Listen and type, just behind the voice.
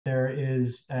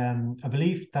is a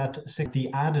belief that the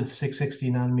added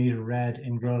 660 nanometer red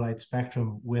in grow light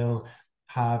spectrum will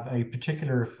have a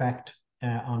particular effect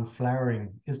on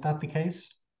flowering. Is that the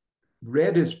case?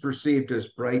 Red is perceived as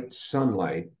bright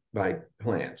sunlight by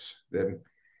plants,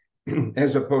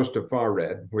 as opposed to far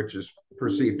red, which is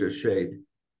perceived as shade.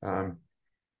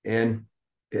 And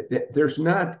there's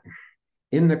not,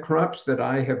 in the crops that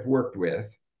I have worked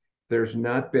with, there's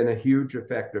not been a huge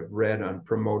effect of red on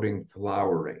promoting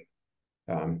flowering.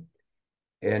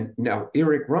 And now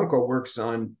Eric Runkle works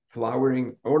on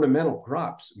flowering ornamental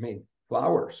crops, I mean,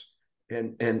 flowers.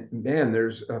 And man,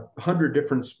 there's 100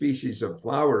 different species of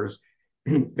flowers,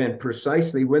 and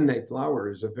precisely when they flower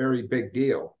is a very big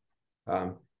deal.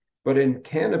 But in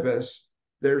cannabis,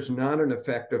 there's not an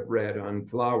effect of red on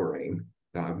flowering.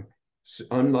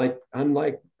 Unlike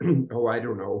oh, I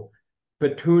don't know,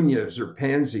 petunias or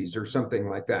pansies or something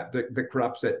like that, the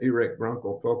crops that Eric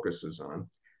Runkle focuses on.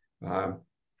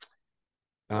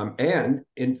 And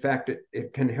in fact,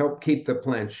 it can help keep the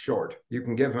plants short. You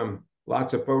can give them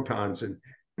lots of photons,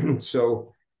 and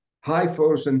so high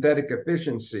photosynthetic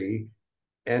efficiency,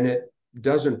 and it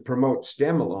doesn't promote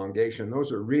stem elongation.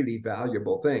 Those are really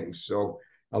valuable things. So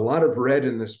a lot of red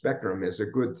in the spectrum is a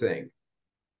good thing.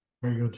 Very good.